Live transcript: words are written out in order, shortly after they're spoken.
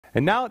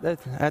And now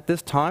at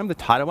this time, the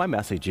title of my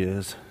message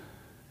is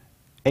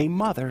A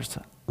Mother's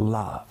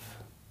Love.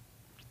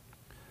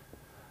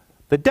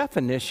 The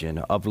definition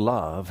of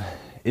love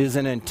is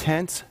an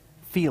intense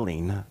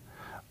feeling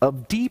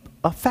of deep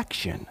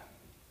affection.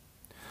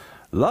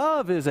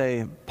 Love is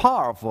a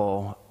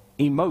powerful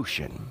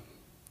emotion.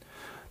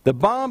 The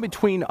bond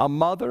between a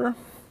mother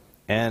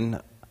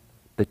and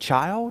the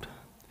child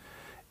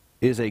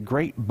is a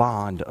great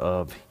bond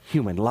of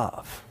human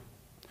love.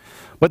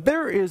 But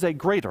there is a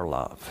greater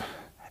love,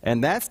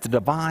 and that's the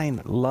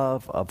divine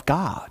love of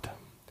God.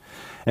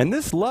 And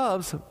this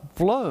love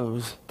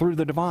flows through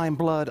the divine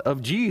blood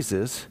of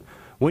Jesus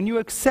when you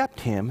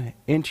accept him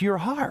into your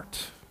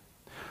heart.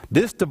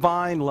 This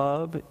divine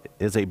love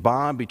is a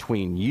bond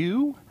between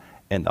you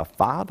and the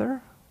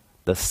Father,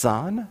 the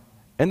Son,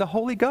 and the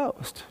Holy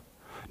Ghost.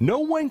 No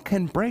one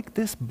can break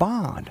this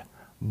bond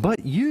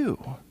but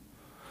you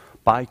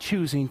by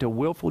choosing to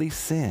willfully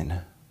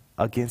sin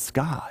against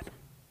God.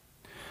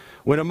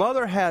 When a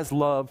mother has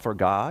love for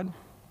God,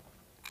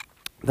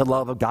 the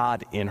love of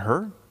God in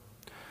her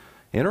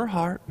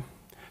heart,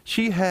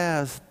 she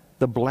has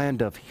the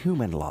blend of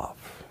human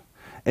love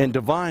and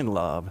divine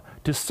love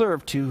to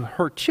serve to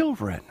her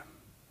children.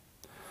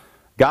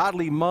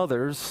 Godly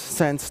mothers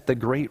sense the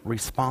great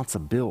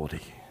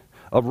responsibility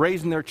of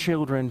raising their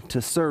children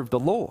to serve the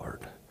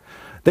Lord.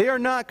 They are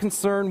not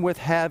concerned with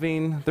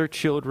having their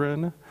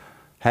children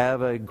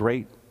have a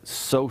great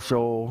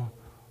social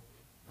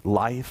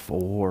life,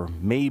 or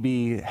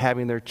maybe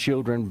having their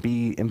children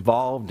be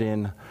involved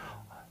in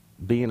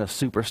being a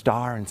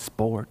superstar in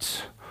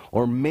sports,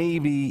 or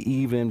maybe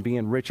even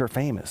being rich or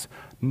famous.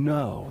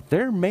 No,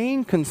 their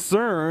main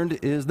concern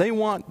is they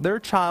want their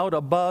child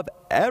above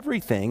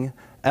everything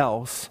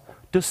else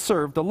to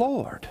serve the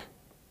Lord.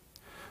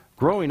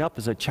 Growing up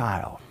as a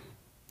child,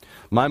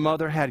 my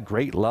mother had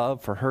great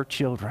love for her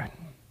children.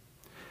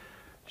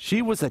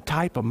 She was the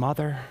type of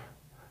mother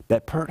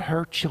that put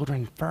her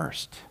children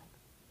first.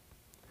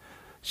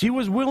 She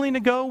was willing to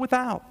go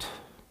without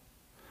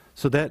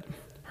so that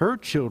her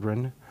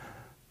children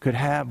could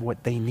have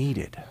what they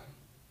needed.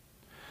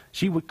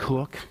 She would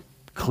cook,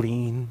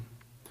 clean,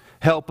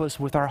 help us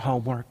with our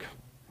homework.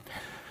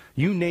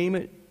 You name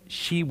it,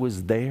 she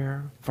was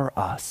there for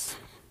us.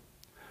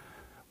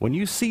 When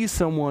you see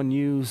someone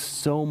use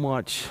so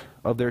much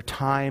of their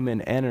time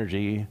and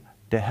energy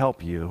to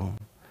help you,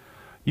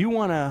 you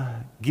want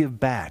to give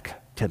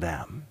back to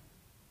them.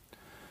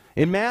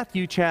 In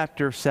Matthew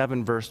chapter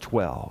 7, verse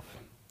 12,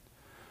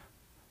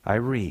 I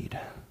read,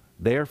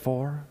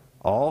 "Therefore,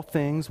 all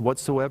things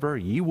whatsoever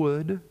ye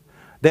would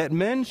that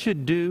men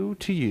should do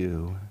to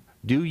you,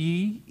 do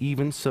ye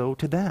even so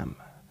to them.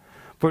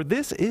 For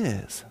this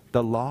is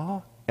the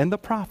law and the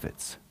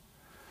prophets."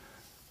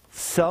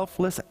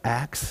 Selfless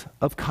acts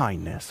of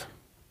kindness.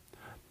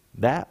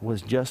 That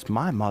was just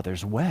my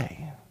mother's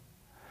way.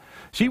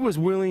 She was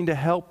willing to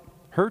help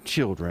her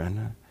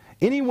children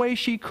any way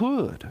she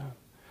could.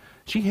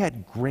 She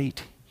had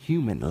great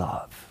human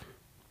love.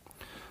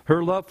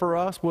 Her love for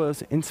us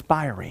was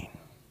inspiring.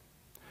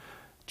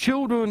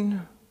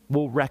 Children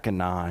will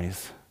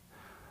recognize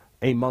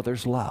a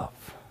mother's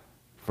love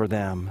for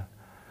them.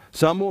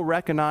 Some will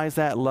recognize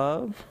that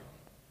love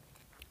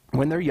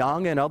when they're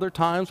young, and other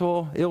times,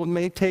 it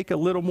may take a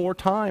little more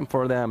time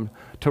for them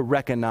to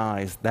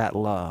recognize that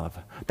love,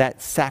 that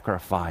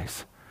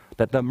sacrifice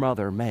that the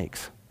mother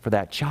makes for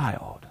that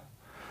child.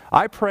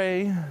 I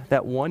pray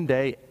that one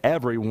day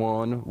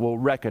everyone will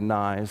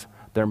recognize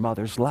their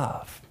mother's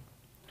love.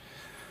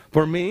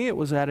 For me, it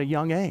was at a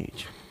young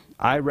age.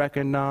 I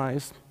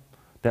recognized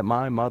that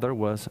my mother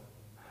was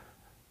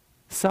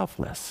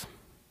selfless.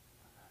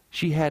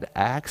 She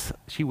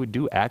would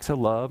do acts of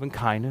love and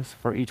kindness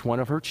for each one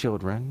of her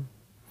children.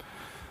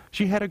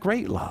 She had a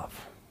great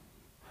love.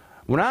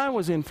 When I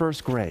was in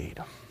first grade,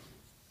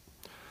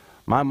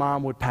 my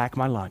mom would pack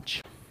my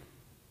lunch.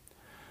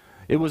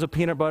 It was a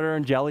peanut butter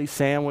and jelly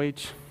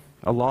sandwich,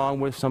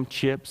 along with some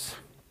chips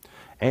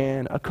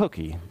and a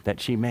cookie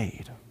that she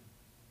made.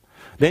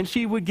 Then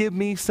she would give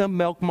me some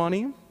milk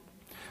money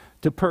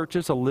to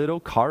purchase a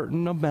little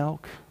carton of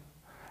milk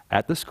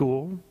at the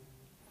school.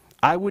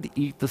 I would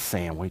eat the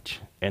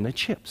sandwich and the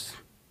chips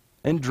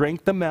and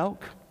drink the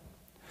milk.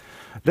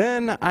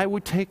 Then I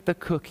would take the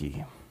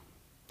cookie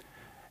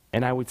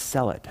and I would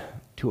sell it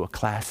to a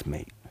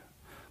classmate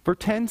for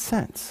 10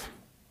 cents.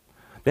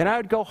 Then I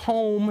would go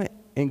home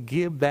and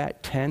give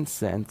that 10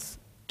 cents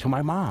to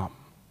my mom.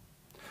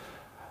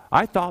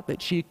 I thought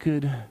that she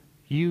could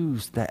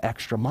use the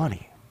extra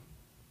money.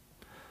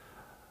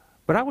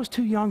 But I was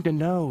too young to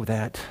know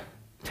that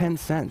 10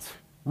 cents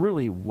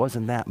really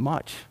wasn't that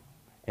much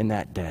in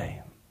that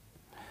day.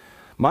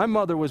 My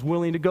mother was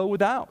willing to go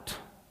without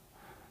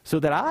so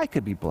that I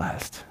could be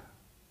blessed.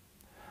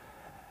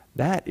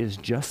 That is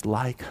just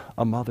like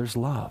a mother's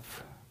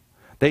love.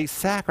 They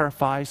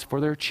sacrifice for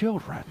their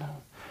children,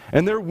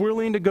 and they're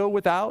willing to go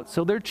without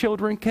so their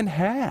children can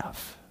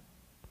have.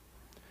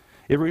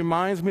 It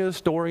reminds me of the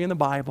story in the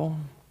Bible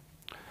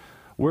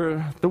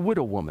where the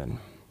widow woman,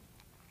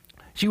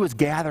 she was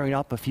gathering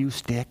up a few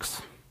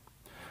sticks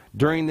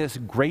during this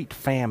great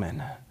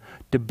famine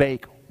to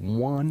bake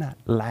one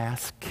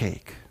last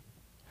cake.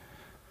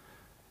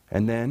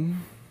 And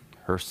then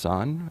her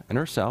son and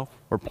herself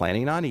were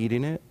planning on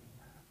eating it,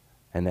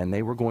 and then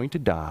they were going to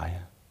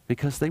die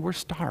because they were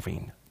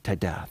starving to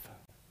death.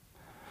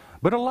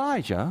 But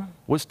Elijah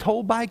was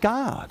told by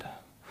God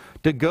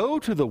to go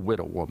to the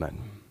widow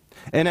woman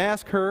and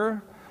ask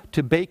her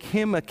to bake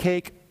him a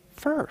cake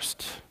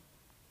first.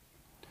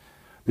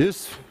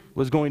 This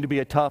was going to be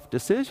a tough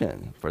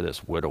decision for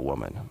this widow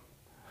woman.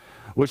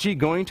 Was she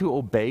going to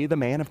obey the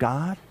man of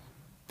God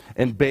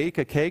and bake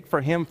a cake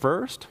for him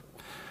first,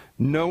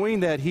 knowing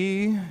that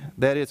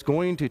it's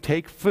going to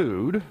take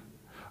food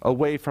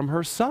away from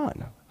her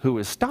son, who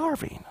is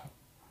starving?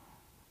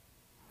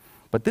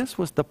 But this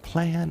was the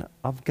plan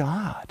of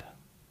God.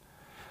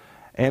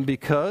 And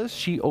because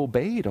she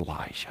obeyed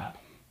Elijah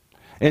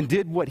and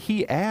did what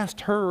he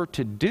asked her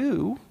to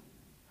do,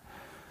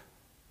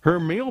 her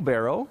meal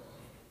barrel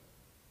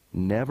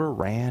never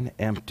ran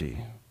empty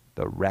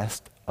the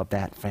rest of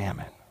that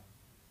famine.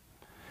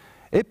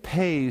 It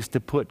pays to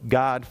put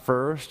God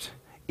first,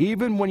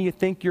 even when you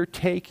think you're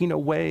taking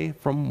away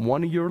from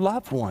one of your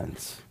loved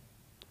ones.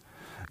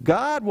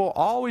 God will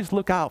always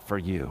look out for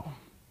you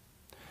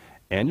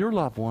and your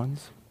loved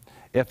ones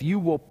if you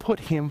will put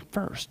him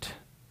first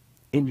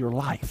in your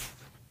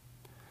life.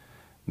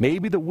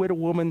 Maybe the widow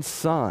woman's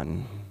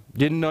son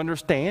didn't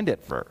understand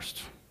at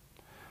first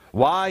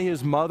why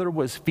his mother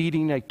was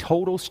feeding a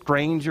total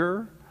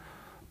stranger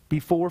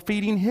before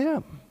feeding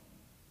him.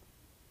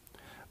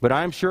 But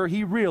I'm sure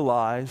he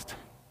realized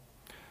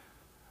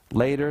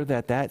later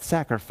that that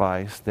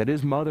sacrifice that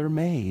his mother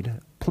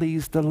made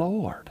pleased the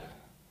Lord.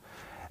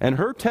 And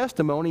her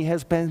testimony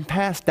has been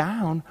passed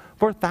down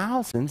for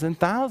thousands and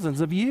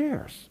thousands of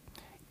years.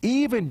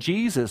 Even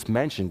Jesus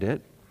mentioned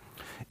it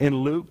in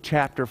Luke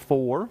chapter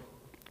 4,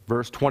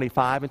 verse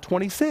 25 and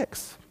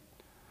 26.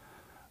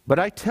 But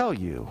I tell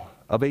you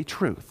of a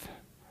truth,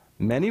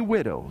 many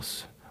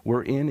widows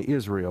were in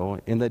Israel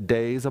in the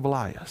days of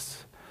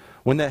Elias,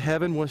 when the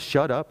heaven was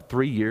shut up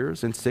 3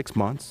 years and 6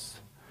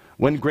 months,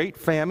 when great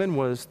famine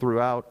was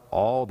throughout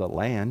all the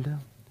land.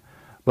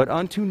 But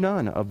unto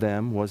none of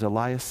them was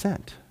Elias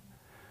sent,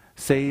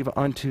 save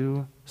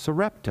unto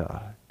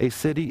Sarepta, a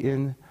city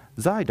in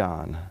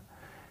Zidon,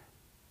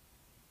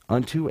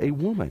 unto a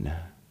woman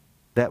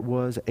that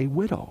was a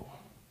widow.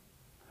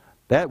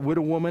 That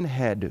widow woman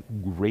had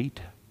great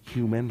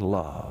human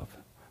love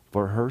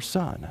for her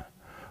son,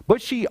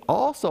 but she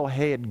also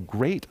had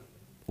great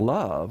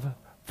love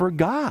for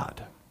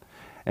God,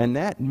 and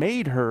that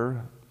made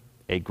her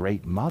a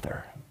great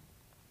mother.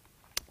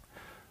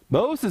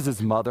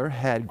 Moses' mother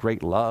had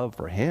great love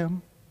for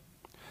him.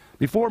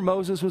 Before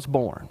Moses was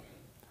born,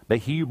 the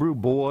Hebrew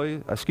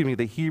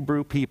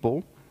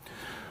people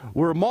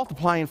were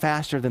multiplying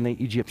faster than the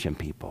Egyptian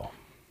people.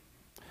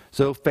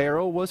 So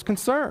Pharaoh was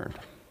concerned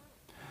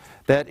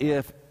that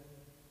if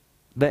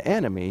the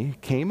enemy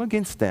came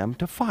against them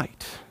to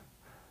fight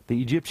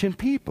the Egyptian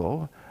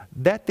people,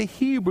 that the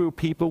Hebrew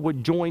people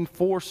would join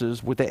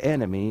forces with the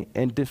enemy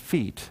and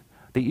defeat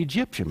the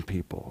Egyptian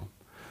people.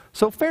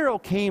 So Pharaoh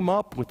came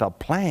up with a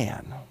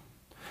plan.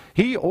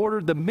 He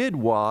ordered the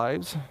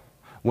midwives,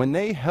 when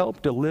they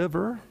helped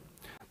deliver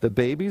the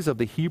babies of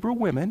the Hebrew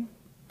women,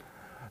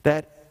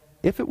 that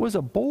if it was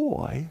a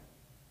boy,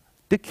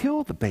 to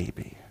kill the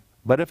baby,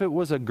 but if it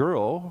was a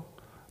girl,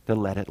 to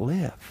let it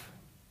live.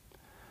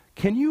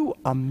 Can you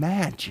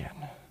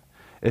imagine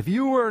if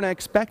you were an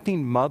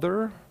expecting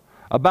mother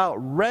about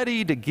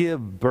ready to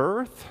give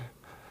birth,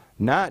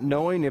 not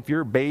knowing if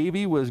your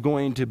baby was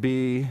going to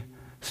be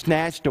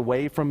snatched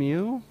away from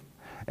you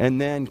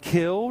and then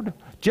killed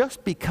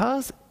just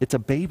because it's a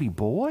baby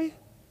boy?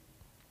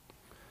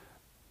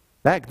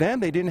 Back then,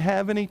 they didn't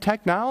have any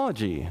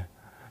technology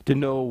to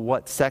know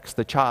what sex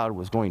the child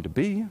was going to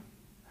be.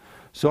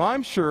 So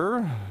I'm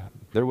sure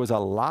there was a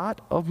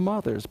lot of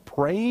mothers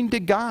praying to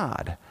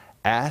God,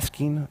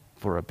 asking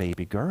for a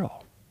baby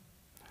girl.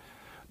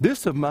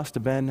 This must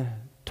have been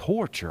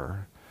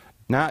torture,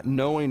 not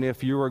knowing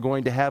if you were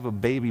going to have a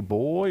baby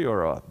boy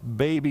or a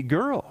baby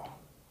girl.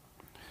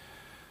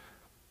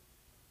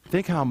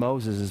 Think how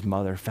Moses'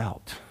 mother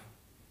felt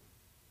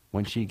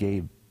when she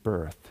gave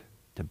birth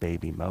to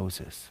baby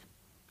Moses.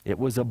 It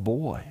was a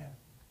boy.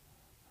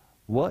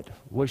 What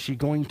was she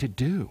going to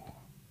do?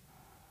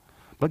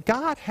 But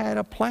God had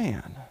a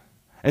plan.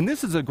 And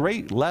this is a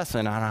great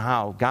lesson on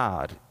how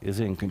God is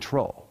in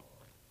control.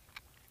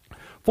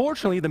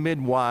 Fortunately, the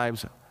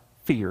midwives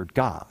feared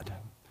God,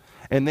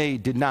 and they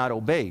did not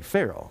obey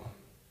Pharaoh.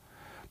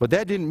 But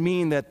that didn't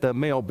mean that the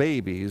male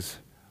babies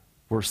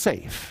were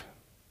safe.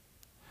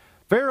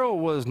 Pharaoh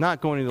was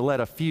not going to let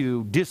a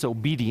few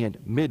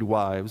disobedient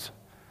midwives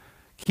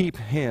keep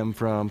him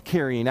from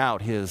carrying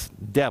out his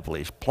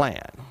devilish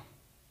plan.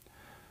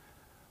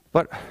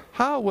 But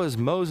how was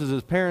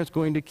Moses' parents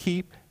going to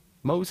keep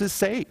Moses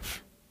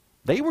safe?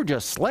 They were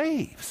just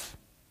slaves.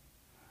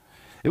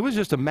 It was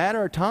just a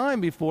matter of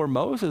time before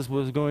Moses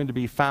was going to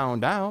be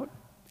found out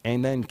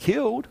and then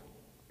killed.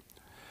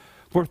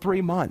 For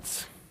 3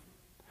 months,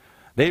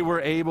 They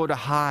were able to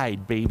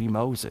hide baby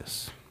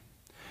Moses.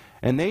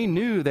 And they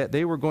knew that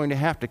they were going to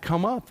have to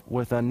come up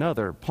with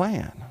another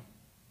plan.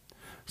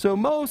 So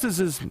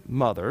Moses'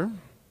 mother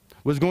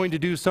was going to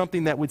do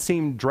something that would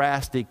seem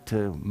drastic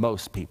to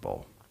most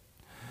people.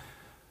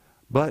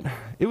 But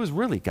it was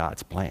really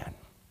God's plan.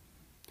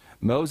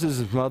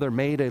 Moses' mother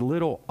made a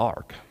little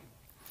ark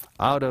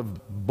out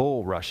of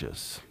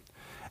bulrushes.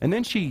 And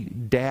then she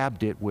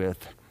dabbed it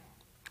with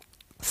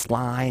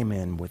slime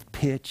and with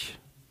pitch.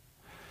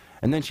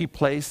 And then she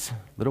placed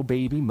little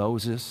baby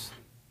Moses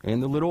in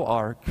the little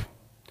ark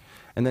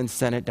and then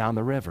sent it down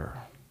the river.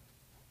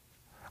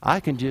 I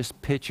can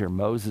just picture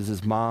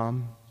Moses'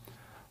 mom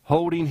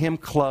holding him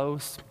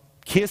close,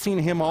 kissing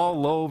him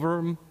all over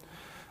him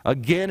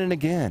again and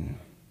again,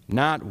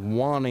 not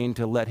wanting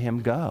to let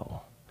him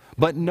go,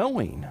 but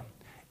knowing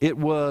it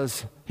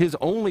was his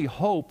only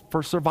hope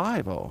for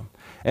survival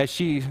as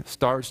she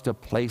starts to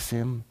place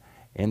him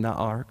in the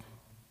ark.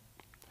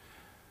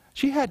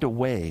 She had to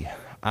weigh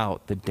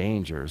out the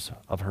dangers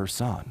of her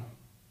son.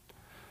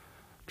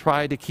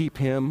 Try to keep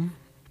him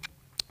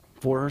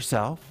for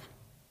herself.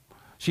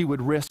 She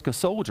would risk a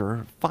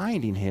soldier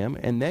finding him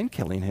and then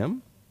killing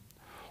him.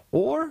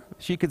 Or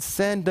she could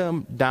send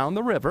him down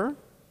the river,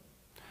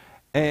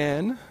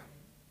 and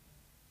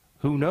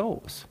who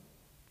knows?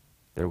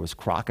 There was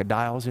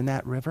crocodiles in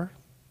that river.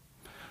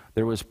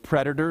 There was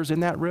predators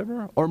in that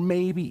river, or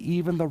maybe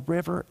even the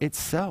river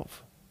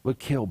itself would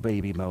kill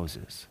baby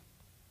Moses.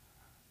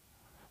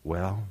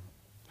 Well,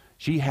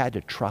 she had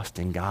to trust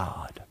in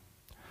God.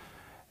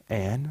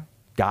 And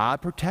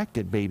God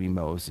protected baby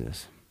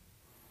Moses.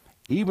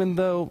 Even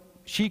though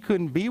she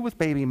couldn't be with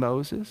baby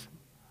Moses,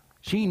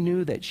 she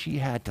knew that she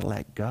had to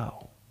let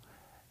go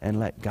and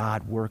let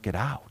God work it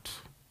out.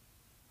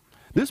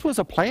 This was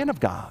a plan of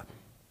God.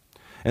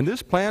 And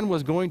this plan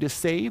was going to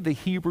save the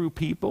Hebrew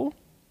people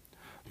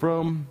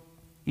from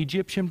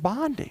Egyptian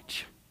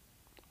bondage.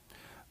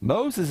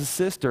 Moses'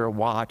 sister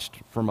watched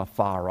from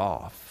afar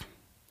off.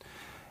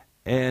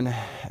 And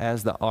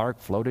as the ark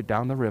floated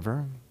down the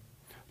river,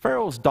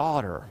 Pharaoh's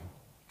daughter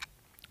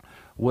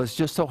was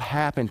just so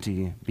happened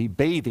to be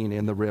bathing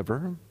in the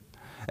river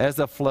as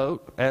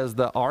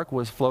the ark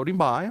was floating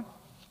by.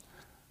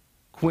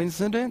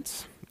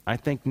 Coincidence? I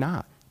think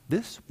not.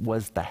 This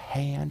was the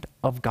hand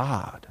of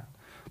God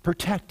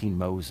protecting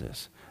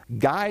Moses,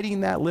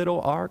 guiding that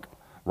little ark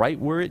right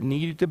where it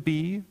needed to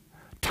be,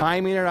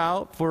 timing it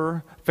out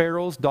for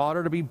Pharaoh's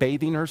daughter to be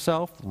bathing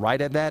herself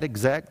right at that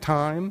exact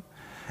time.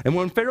 And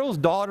when Pharaoh's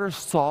daughter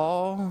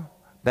saw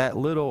that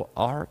little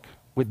ark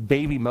with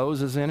baby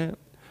Moses in it,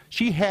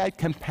 she had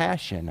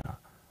compassion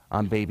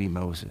on baby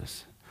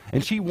Moses.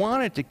 And she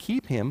wanted to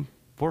keep him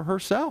for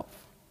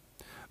herself.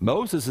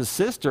 Moses'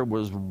 sister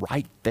was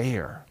right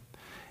there.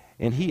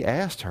 And he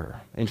asked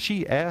her, and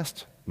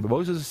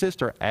Moses'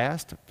 sister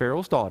asked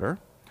Pharaoh's daughter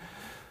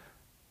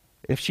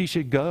if she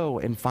should go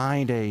and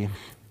find a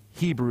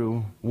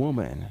Hebrew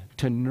woman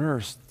to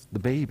nurse the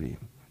baby.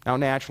 Now,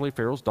 naturally,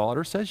 Pharaoh's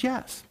daughter says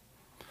yes.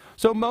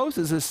 So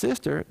Moses'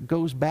 sister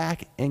goes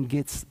back and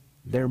gets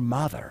their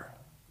mother.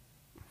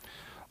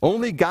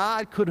 Only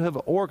God could have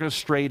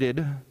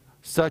orchestrated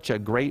such a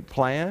great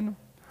plan,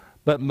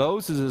 but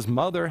Moses'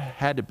 mother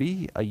had to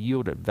be a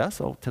yielded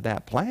vessel to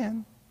that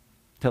plan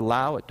to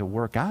allow it to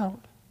work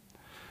out.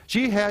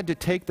 She had to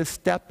take the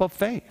step of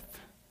faith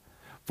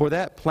for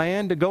that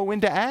plan to go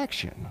into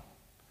action.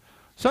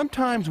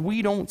 Sometimes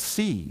we don't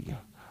see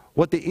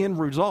what the end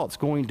result's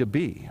going to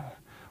be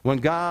when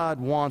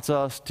God wants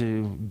us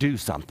to do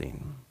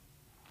something.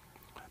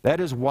 That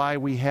is why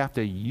we have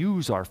to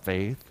use our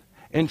faith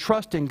and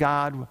trust in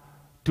God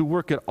to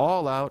work it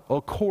all out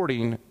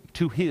according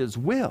to His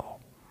will.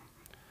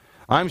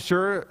 I'm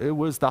sure it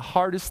was the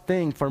hardest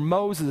thing for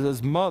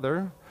Moses'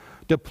 mother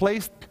to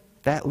place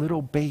that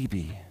little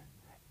baby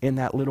in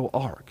that little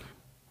ark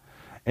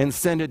and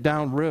send it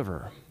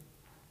downriver.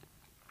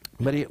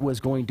 But it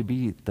was going to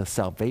be the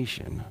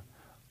salvation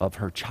of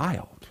her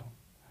child.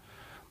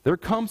 There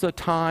comes a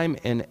time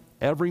in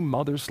every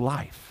mother's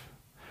life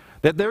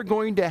that they're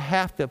going to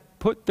have to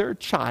put their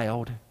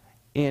child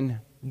in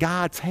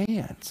God's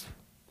hands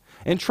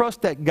and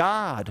trust that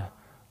God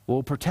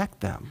will protect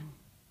them.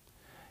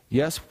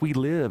 Yes, we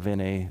live in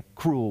a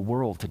cruel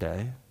world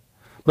today,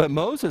 but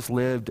Moses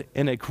lived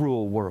in a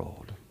cruel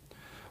world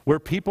where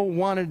people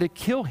wanted to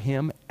kill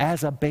him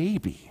as a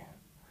baby.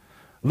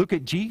 Look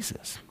at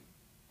Jesus.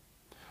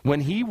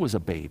 When he was a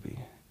baby,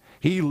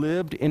 he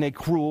lived in a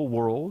cruel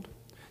world.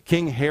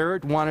 King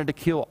Herod wanted to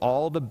kill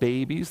all the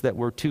babies that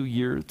were 2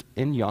 years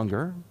and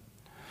younger.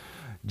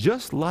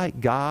 Just like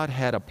God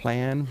had a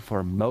plan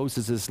for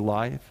Moses'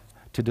 life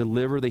to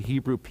deliver the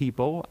Hebrew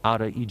people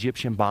out of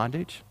Egyptian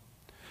bondage,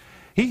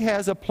 He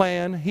had a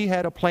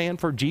plan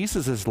for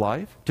Jesus'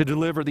 life to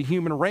deliver the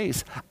human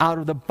race out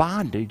of the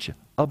bondage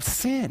of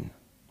sin.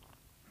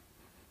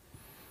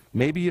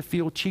 Maybe you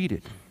feel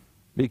cheated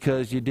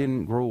because you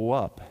didn't grow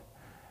up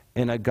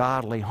in a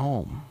godly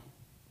home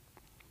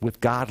with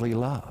godly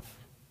love.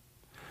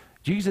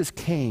 Jesus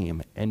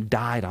came and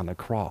died on the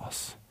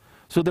cross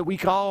so that we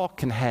all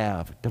can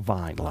have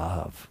divine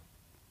love.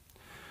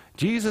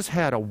 Jesus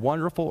had a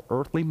wonderful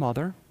earthly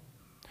mother,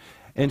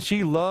 and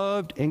she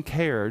loved and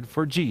cared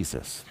for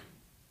Jesus.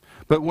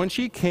 But when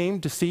she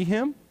came to see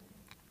him,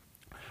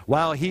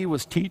 while he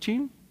was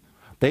teaching,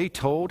 they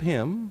told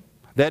him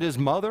that his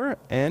mother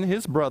and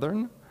his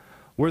brethren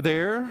were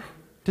there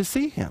to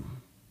see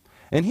him.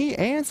 And he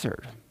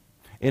answered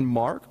in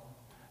Mark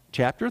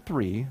chapter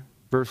 3,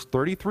 verse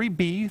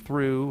 33b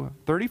through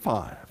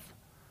 35,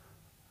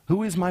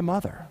 "Who is my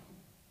mother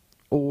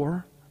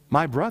or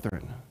my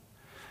brethren?"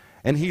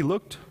 And he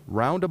looked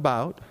round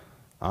about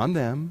on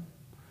them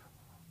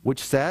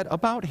which sat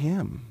about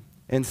him,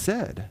 and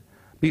said,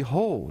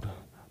 "Behold,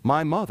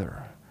 my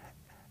mother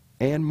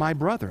and my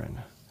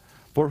brethren.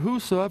 For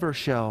whosoever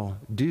shall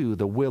do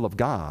the will of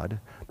God,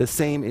 the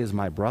same is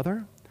my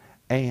brother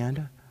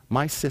and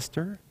my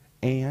sister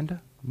and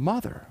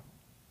mother."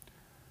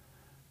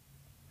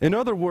 In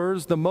other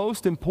words, the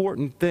most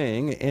important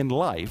thing in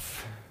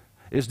life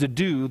is to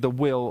do the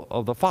will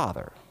of the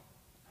Father.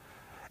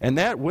 And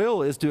that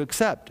will is to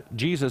accept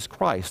Jesus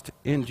Christ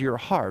into your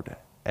heart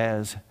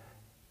as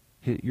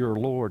your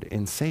Lord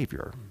and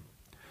Savior.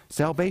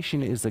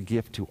 Salvation is a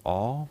gift to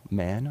all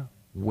men,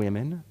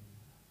 women,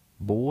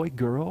 boy,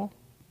 girl,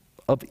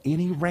 of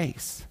any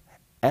race.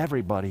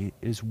 Everybody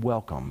is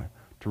welcome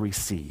to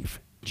receive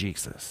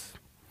Jesus.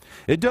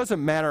 It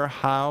doesn't matter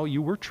how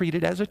you were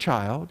treated as a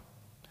child.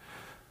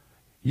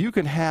 You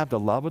can have the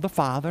love of the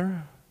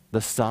Father,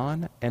 the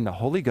Son, and the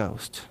Holy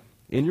Ghost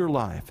in your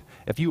life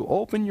if you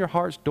open your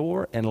heart's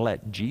door and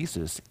let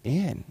Jesus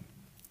in.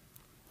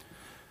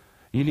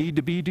 You need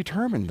to be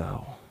determined,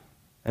 though,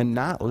 and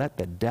not let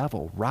the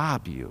devil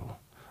rob you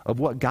of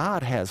what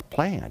God has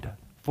planned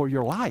for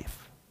your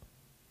life.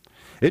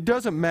 It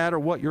doesn't matter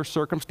what your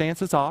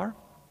circumstances are.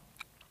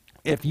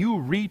 If you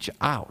reach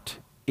out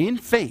in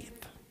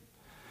faith,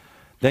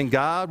 then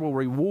God will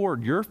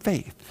reward your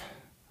faith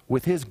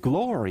with his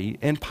glory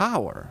and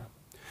power.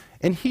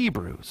 In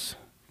Hebrews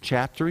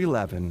chapter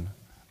 11,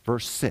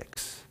 verse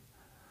 6,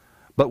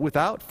 "But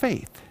without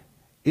faith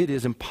it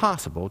is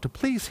impossible to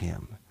please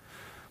him.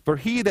 For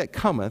he that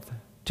cometh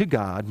to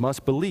God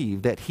must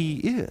believe that he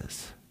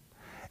is,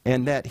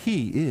 and that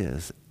he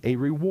is a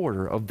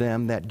rewarder of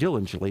them that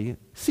diligently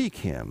seek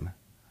him."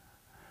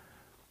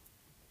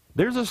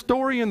 There's a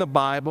story in the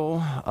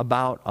Bible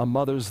about a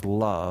mother's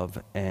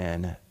love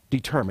and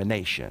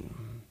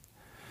determination.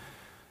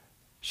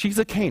 She's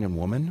a Canaan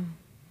woman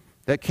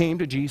that came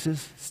to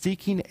Jesus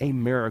seeking a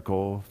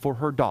miracle for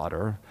her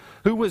daughter,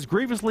 who was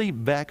grievously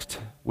vexed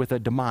with a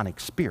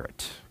demonic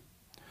spirit.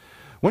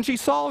 When she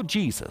saw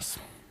Jesus,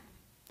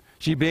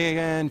 she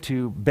began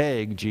to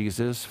beg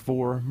Jesus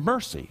for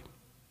mercy.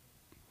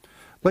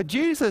 But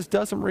Jesus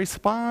doesn't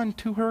respond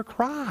to her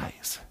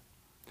cries.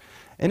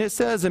 And it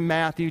says in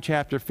Matthew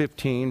chapter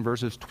 15,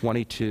 verses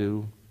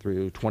 22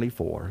 through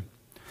 24,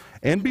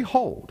 "And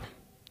behold,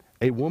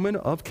 a woman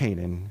of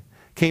Canaan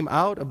came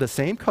out of the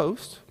same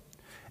coast,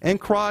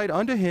 and cried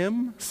unto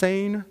him,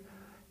 saying,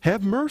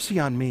 Have mercy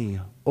on me,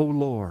 O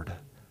Lord,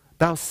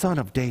 thou son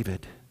of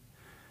David.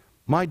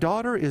 My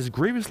daughter is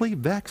grievously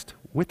vexed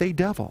with a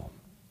devil."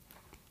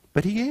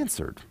 But he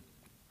answered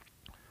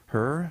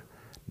her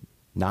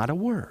not a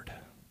word.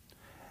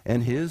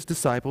 And his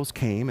disciples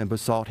came and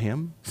besought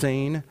him,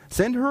 saying,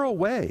 "Send her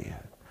away,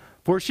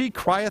 for she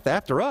crieth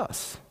after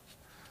us."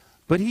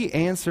 But he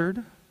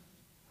answered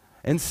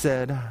and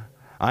said,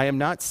 "I am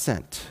not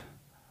sent,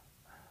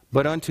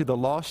 but unto the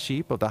lost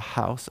sheep of the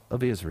house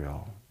of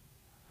Israel."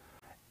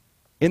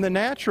 In the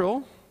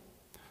natural,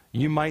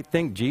 you might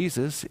think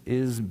Jesus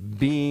is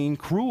being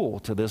cruel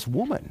to this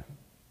woman.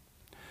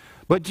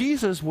 But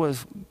Jesus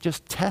was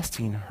just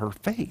testing her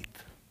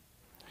faith.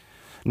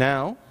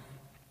 Now,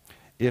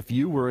 if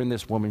you were in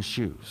this woman's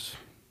shoes,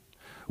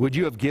 would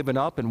you have given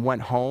up and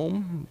went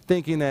home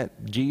thinking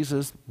that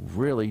Jesus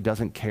really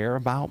doesn't care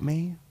about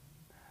me?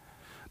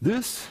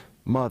 This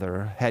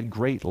mother had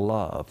great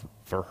love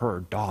for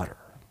her daughter.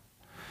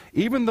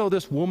 Even though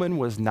this woman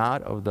was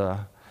not of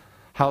the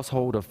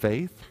household of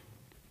faith,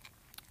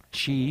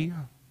 she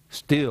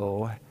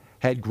still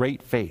had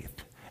great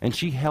faith, and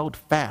she held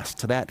fast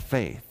to that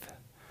faith.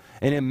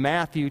 And in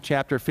Matthew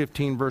chapter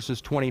 15,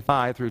 verses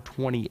 25 through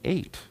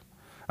 28,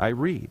 I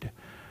read,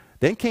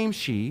 "Then came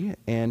she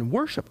and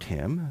worshipped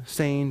him,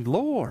 saying,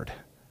 Lord,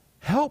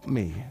 help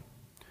me.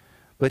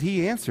 But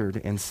he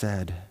answered and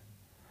said,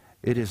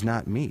 It is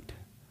not meet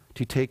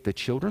to take the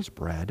children's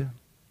bread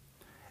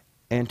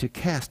and to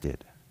cast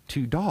it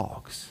to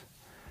dogs.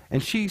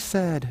 And she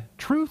said,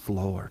 Truth,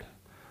 Lord,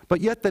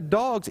 but yet the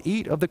dogs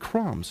eat of the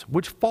crumbs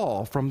which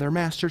fall from their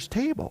master's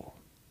table.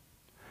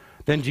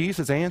 Then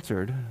Jesus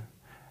answered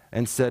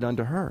and said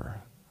unto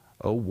her,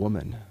 O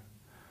woman,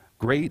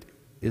 great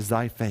is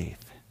thy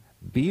faith.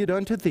 Be it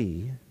unto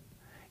thee,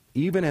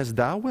 even as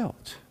thou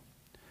wilt.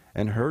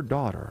 And her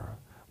daughter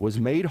was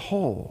made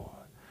whole.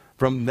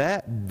 From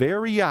that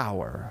very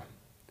hour,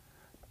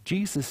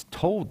 Jesus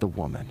told the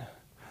woman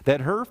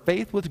that her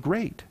faith was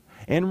great,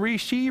 and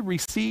she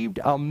received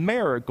a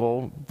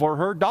miracle for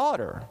her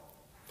daughter.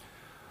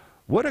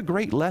 What a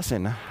great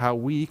lesson how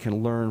we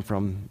can learn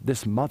from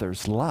this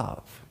mother's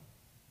love.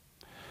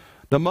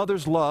 The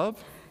mother's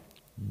love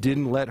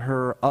didn't let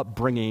her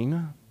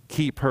upbringing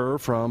keep her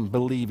from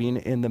believing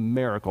in the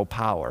miracle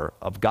power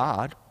of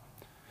God.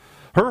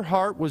 Her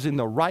heart was in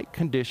the right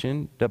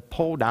condition to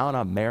pull down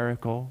a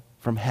miracle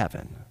from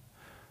heaven.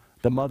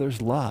 The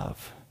mother's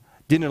love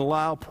didn't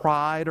allow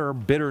pride or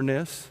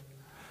bitterness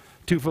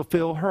to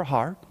fulfill her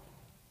heart.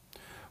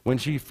 When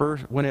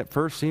it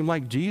first seemed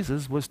like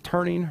Jesus was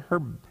turning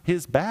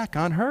his back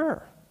on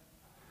her,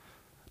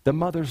 the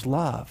mother's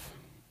love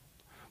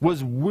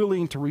was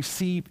willing to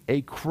receive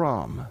a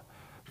crumb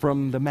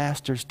from the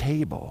master's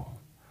table,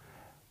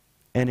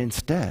 and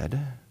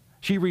instead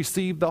she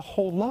received the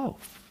whole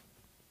loaf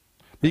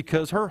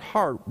because her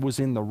heart was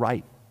in the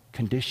right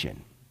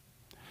condition.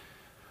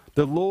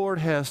 The Lord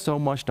has so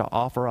much to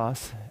offer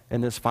us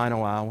in this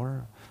final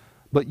hour,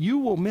 but you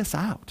will miss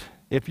out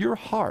if your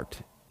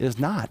heart is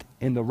not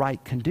in the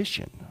right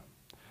condition.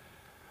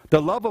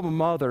 The love of a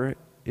mother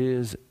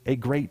is a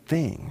great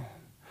thing,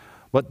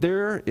 but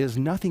there is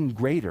nothing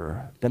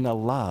greater than the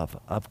love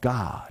of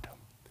God.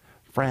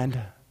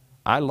 Friend,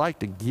 I'd like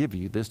to give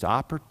you this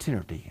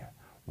opportunity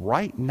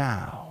right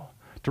now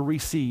to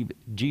receive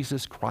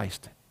Jesus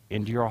Christ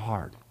into your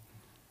heart.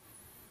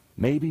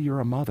 Maybe you're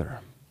a mother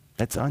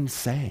that's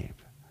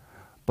unsaved,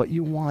 but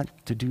you want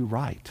to do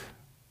right.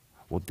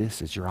 Well,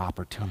 this is your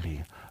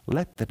opportunity.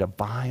 Let the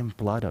divine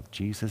blood of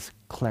Jesus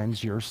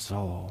cleanse your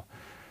soul.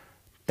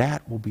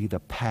 That will be the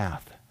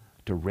path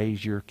to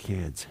raise your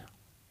kids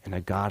in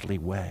a godly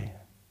way.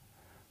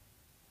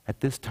 At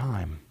this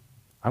time,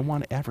 I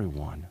want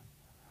everyone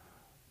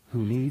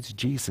who needs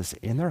Jesus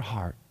in their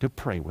heart to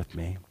pray with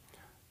me.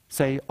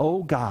 Say,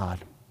 "Oh God,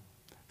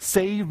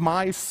 save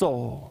my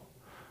soul.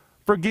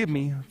 Forgive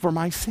me for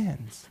my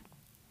sins.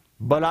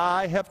 But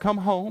I have come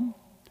home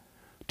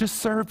to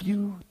serve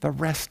you the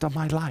rest of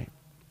my life.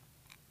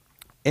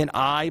 And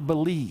I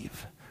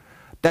believe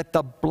that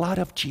the blood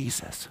of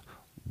Jesus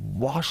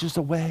washes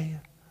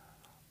away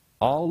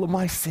all of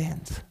my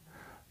sins.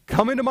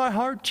 Come into my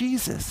heart,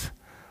 Jesus.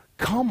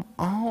 Come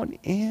on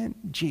in,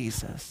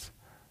 Jesus."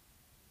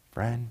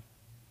 Friend,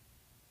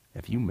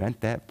 if you meant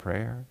that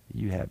prayer,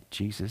 you have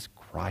Jesus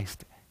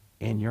Christ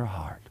in your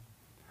heart.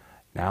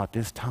 Now at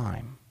this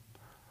time,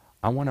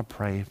 I want to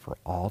pray for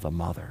all the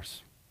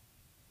mothers.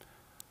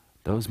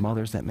 Those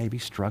mothers that may be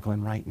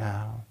struggling right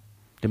now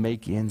to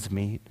make ends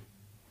meet.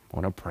 I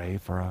want to pray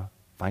for a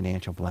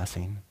financial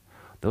blessing.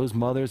 Those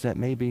mothers that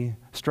may be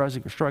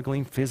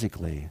struggling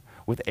physically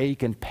with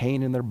ache and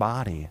pain in their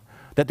body,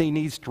 that they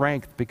need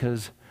strength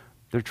because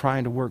they're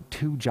trying to work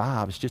 2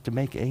 jobs just to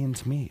make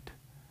ends meet.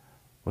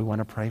 We want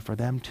to pray for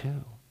them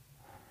too.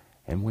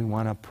 And we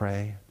want to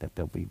pray that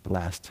they'll be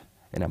blessed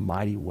in a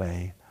mighty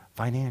way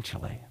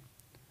financially.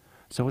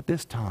 So at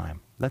this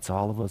time, let's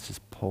all of us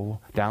just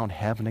pull down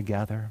heaven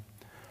together,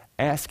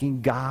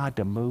 asking God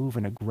to move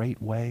in a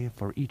great way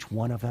for each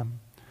one of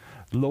them.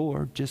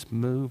 Lord, just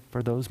move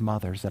for those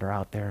mothers that are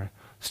out there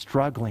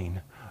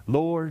struggling.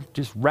 Lord,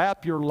 just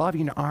wrap your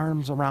loving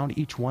arms around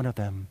each one of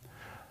them.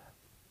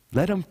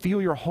 Let them feel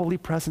your holy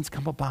presence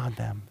come upon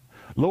them.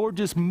 Lord,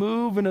 just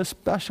move in a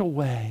special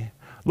way.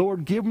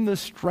 Lord, give them the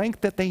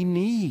strength that they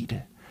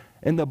need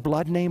in the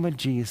blood name of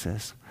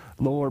Jesus.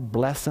 Lord,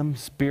 bless them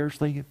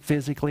spiritually,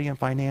 physically, and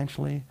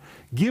financially.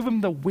 Give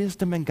them the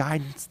wisdom and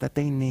guidance that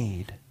they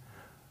need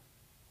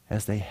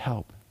as they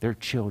help their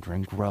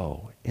children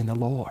grow in the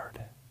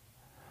Lord.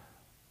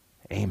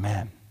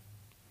 Amen.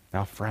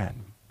 Now,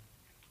 friend,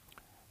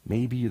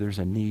 maybe there's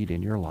a need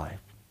in your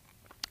life.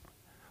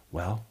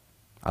 Well,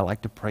 I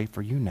like to pray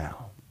for you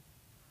now.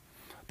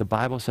 The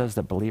Bible says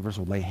that believers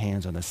will lay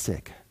hands on the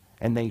sick,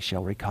 and they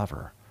shall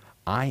recover.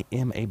 I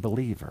am a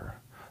believer.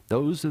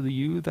 Those of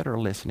you that are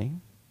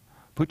listening,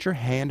 put your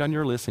hand on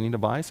your listening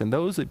device, and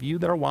those of you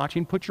that are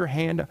watching, put your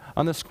hand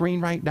on the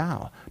screen right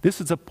now. This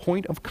is a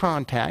point of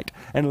contact,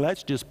 and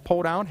let's just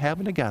pull down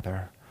heaven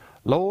together.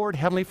 Lord,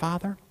 Heavenly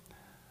Father,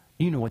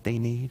 you know what they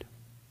need.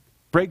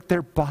 Break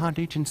their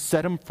bondage and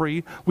set them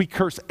free. We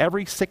curse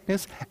every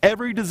sickness,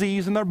 every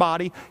disease in their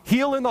body.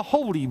 Heal in the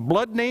holy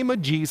blood name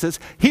of Jesus.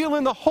 Heal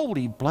in the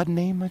holy blood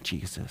name of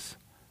Jesus.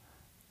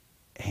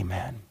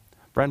 Amen.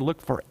 Friend,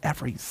 look for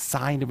every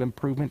sign of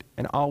improvement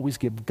and always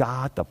give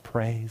God the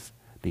praise,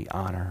 the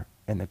honor,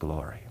 and the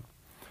glory.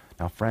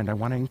 Now, friend, I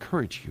want to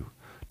encourage you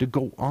to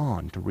go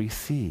on to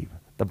receive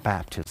the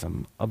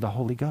baptism of the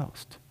Holy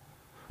Ghost.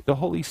 The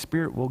Holy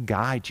Spirit will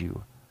guide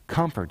you,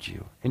 comfort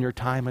you in your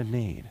time of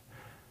need.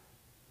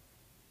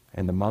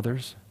 And the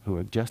mothers who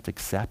have just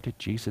accepted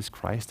Jesus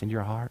Christ in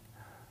your heart,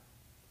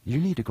 you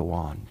need to go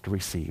on to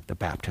receive the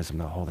baptism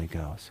of the Holy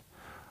Ghost.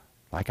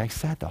 Like I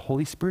said, the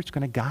Holy Spirit's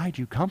going to guide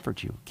you,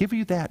 comfort you, give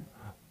you that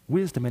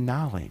wisdom and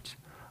knowledge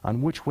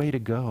on which way to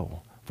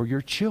go for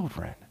your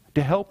children,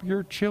 to help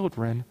your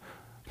children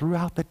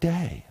throughout the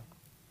day.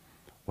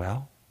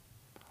 Well,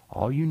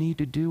 all you need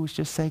to do is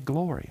just say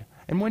glory.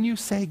 And when you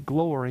say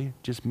glory,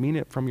 just mean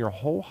it from your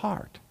whole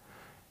heart.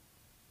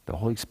 The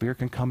Holy Spirit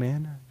can come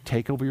in,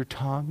 take over your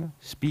tongue,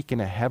 speak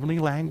in a heavenly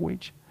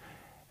language.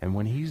 And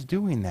when he's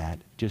doing that,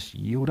 just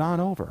yield on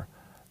over.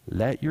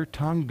 Let your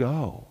tongue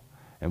go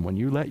And when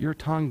you let your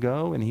tongue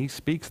go and he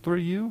speaks through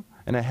you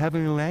in a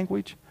heavenly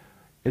language,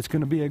 it's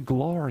going to be a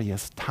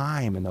glorious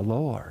time in the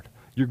Lord.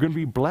 You're going to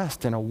be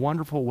blessed in a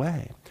wonderful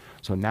way.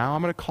 So now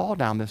I'm going to call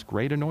down this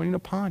great anointing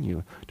upon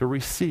you to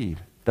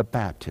receive the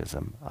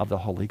baptism of the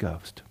Holy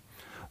Ghost.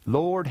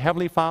 Lord,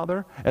 Heavenly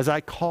Father, as I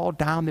call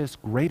down this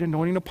great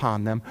anointing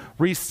upon them,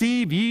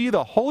 receive ye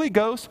the Holy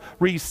Ghost,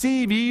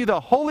 receive ye the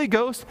Holy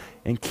Ghost,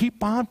 and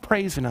keep on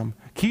praising Him.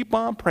 Keep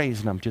on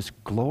praising Him, just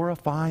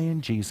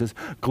glorifying Jesus,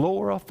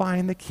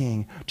 glorifying the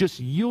King, just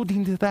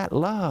yielding to that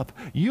love,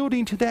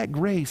 yielding to that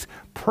grace,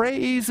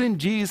 praising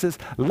Jesus.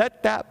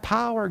 Let that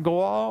power go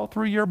all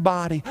through your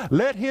body.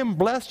 Let Him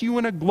bless you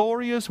in a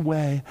glorious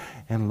way.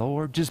 And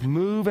Lord, just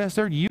move as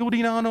they're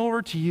yielding on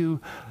over to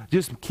you.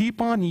 Just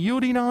keep on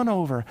yielding on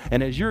over.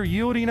 And as you're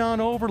yielding on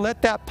over,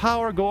 let that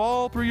power go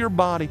all through your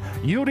body,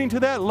 yielding to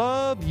that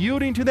love,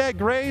 yielding to that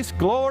grace,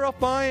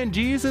 glorifying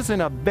Jesus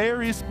in a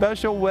very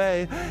special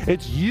way.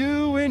 It's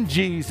you and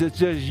Jesus,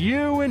 just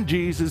you and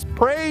Jesus,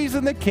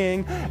 praising the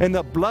King in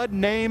the blood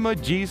name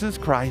of Jesus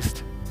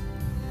Christ.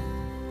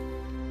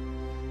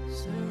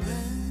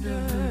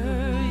 Surrender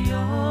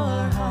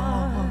your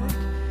heart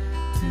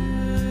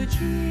to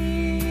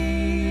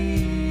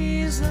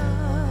Jesus.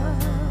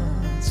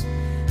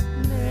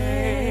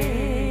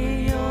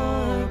 Lay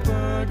your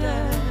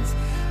burdens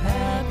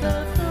at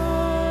the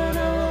foot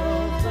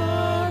of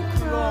the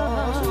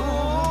cross.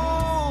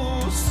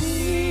 Oh,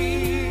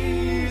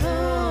 see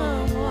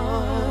the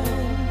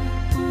one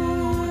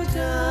who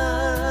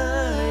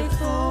died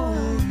for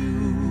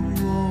you.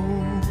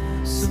 Oh,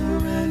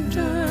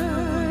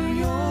 surrender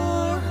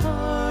your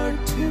heart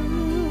to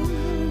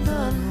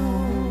the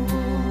Lord.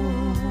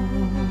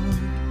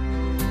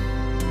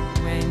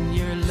 When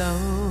your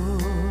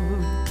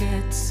load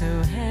gets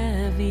so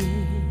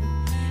heavy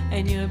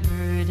and your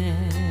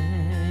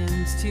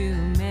burdens too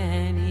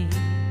many,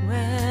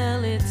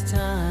 well, it's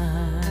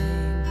time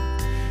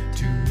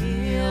to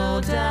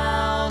kneel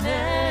down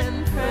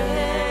and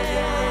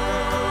pray.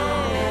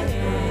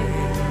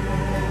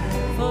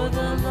 For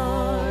the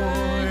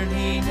Lord,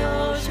 He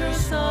knows your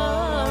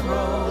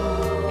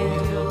sorrow,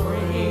 and He'll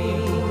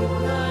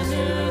bring a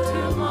new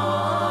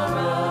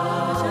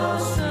tomorrow.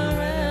 Just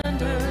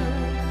surrender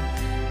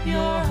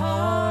your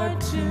heart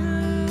to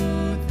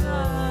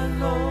the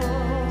Lord.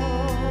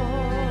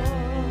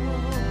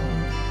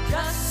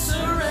 Just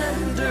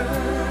surrender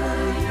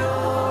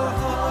your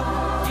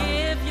heart.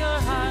 Give your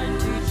heart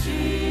to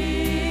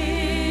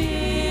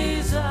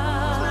Jesus.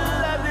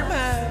 Let Him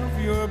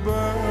have your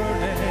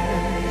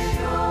burdens.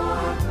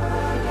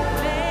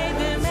 Lay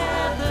them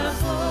at the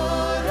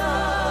foot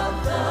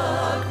of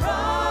the cross.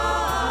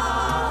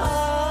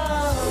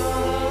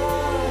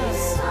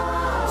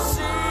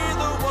 See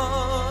the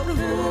one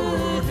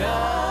who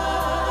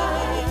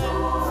died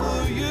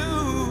for you.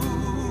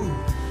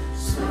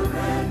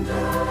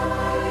 Surrender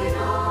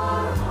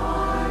your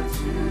heart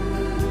to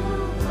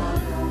the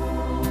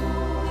Lord.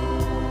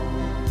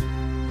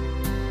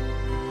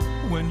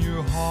 When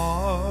your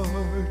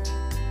heart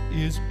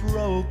is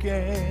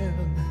broken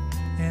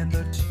and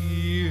the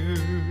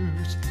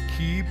tears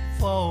keep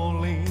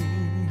falling,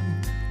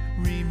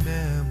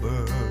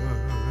 remember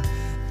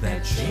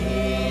That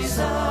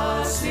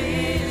Jesus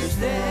is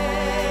there.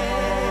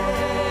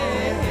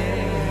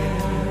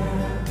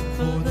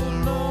 For the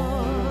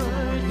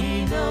Lord,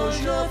 He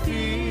knows your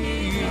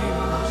fears,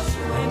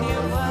 and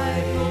He'll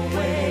wipe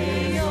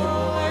away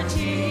your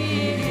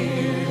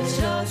tears.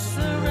 Just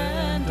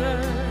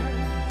surrender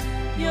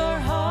your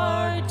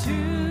heart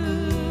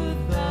to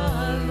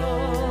the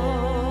Lord.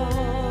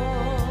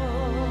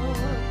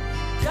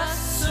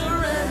 Just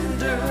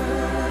surrender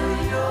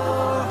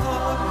your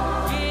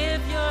heart.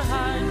 Give your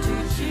heart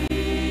to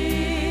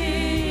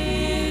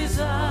Jesus.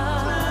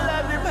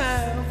 let Him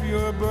have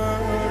your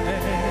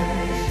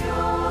burdens.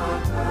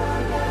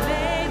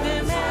 Lay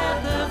them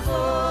at the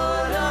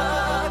foot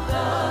of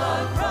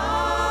the cross.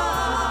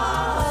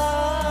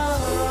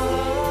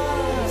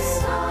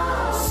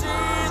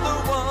 See the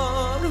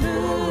one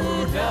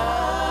who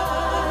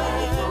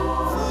died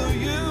for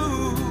you.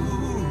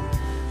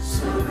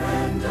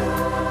 Surrender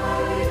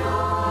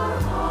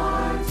your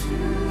heart to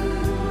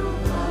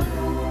the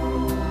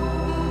Lord.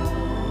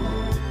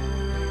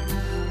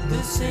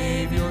 The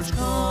Savior's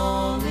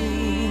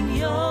calling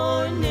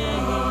your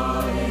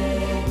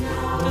name.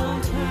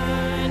 Don't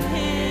turn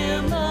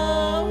Him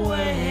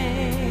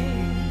away.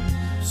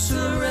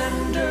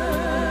 Surrender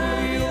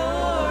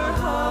your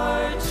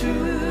heart to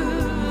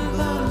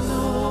the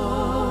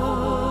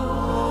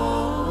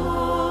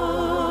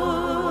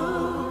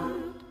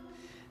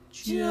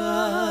Lord.